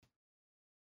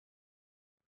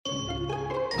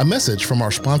A message from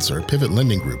our sponsor, Pivot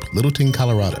Lending Group, Littleton,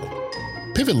 Colorado.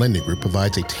 Pivot Lending Group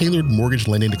provides a tailored mortgage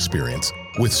lending experience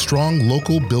with strong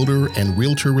local builder and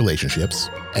realtor relationships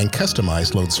and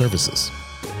customized loan services.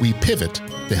 We pivot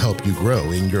to help you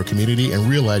grow in your community and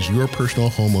realize your personal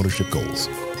home ownership goals.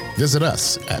 Visit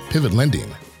us at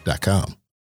pivotlending.com.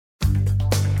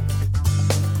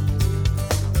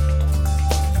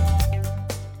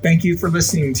 Thank you for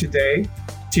listening today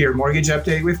to your Mortgage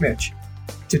Update with Mitch.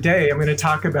 Today, I'm going to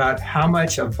talk about how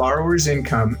much a borrower's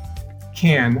income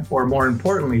can, or more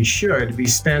importantly, should be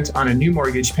spent on a new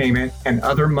mortgage payment and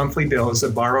other monthly bills a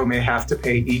borrower may have to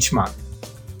pay each month.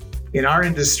 In our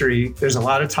industry, there's a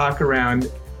lot of talk around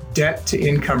debt to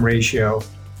income ratio,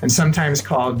 and sometimes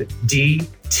called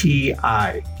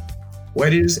DTI.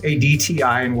 What is a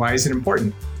DTI and why is it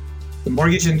important? The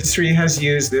mortgage industry has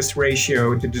used this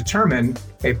ratio to determine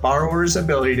a borrower's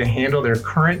ability to handle their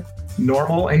current,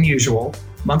 normal, and usual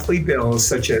monthly bills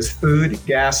such as food,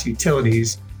 gas,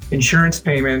 utilities, insurance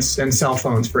payments, and cell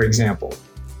phones, for example.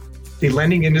 The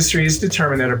lending industry has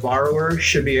determined that a borrower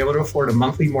should be able to afford a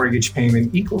monthly mortgage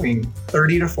payment equaling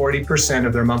 30 to 40%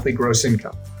 of their monthly gross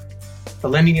income. The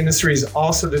lending industry has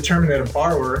also determined that a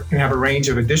borrower can have a range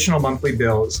of additional monthly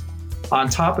bills on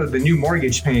top of the new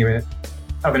mortgage payment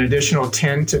of an additional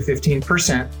 10 to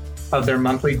 15% of their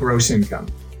monthly gross income,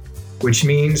 which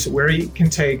means where you can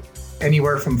take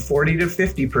anywhere from 40 to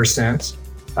 50%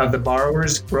 of the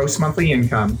borrower's gross monthly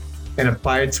income and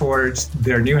apply it towards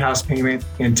their new house payment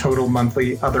and total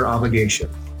monthly other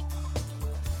obligations.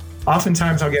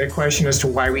 Oftentimes I'll get a question as to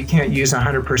why we can't use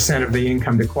 100% of the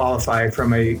income to qualify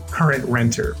from a current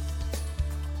renter.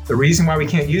 The reason why we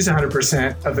can't use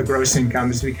 100% of the gross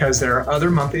income is because there are other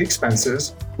monthly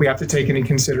expenses we have to take into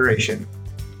consideration.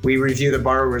 We review the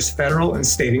borrower's federal and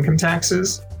state income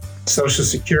taxes, Social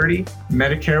Security,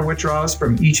 Medicare withdrawals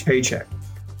from each paycheck.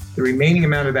 The remaining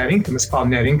amount of that income is called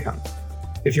net income.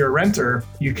 If you're a renter,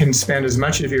 you can spend as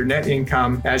much of your net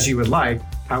income as you would like.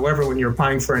 However, when you're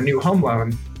applying for a new home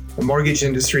loan, the mortgage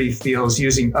industry feels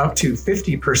using up to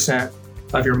 50%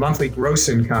 of your monthly gross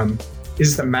income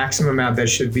is the maximum amount that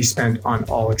should be spent on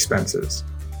all expenses.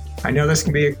 I know this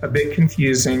can be a bit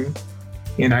confusing,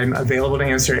 and I'm available to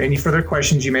answer any further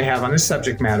questions you may have on this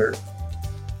subject matter.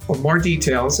 For more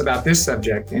details about this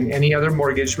subject and any other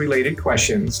mortgage-related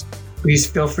questions, please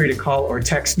feel free to call or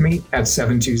text me at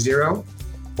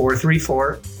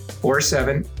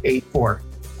 720-434-4784.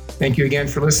 Thank you again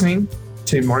for listening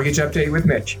to Mortgage Update with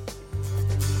Mitch.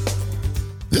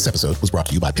 This episode was brought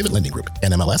to you by Pivot Lending Group,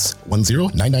 NMLS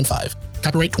 10995.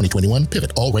 Copyright 2021,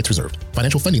 Pivot, all rights reserved.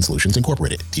 Financial Funding Solutions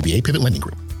Incorporated, DBA Pivot Lending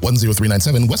Group,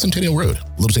 10397 West Centennial Road,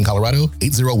 Littleton, Colorado,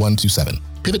 80127.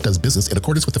 Pivot does business in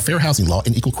accordance with the Fair Housing Law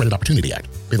and Equal Credit Opportunity Act.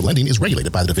 Pivot Lending is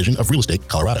regulated by the Division of Real Estate,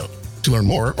 Colorado. To learn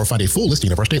more or find a full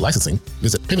listing of our state licensing,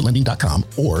 visit pivotlending.com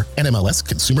or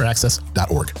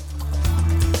nmlsconsumeraccess.org.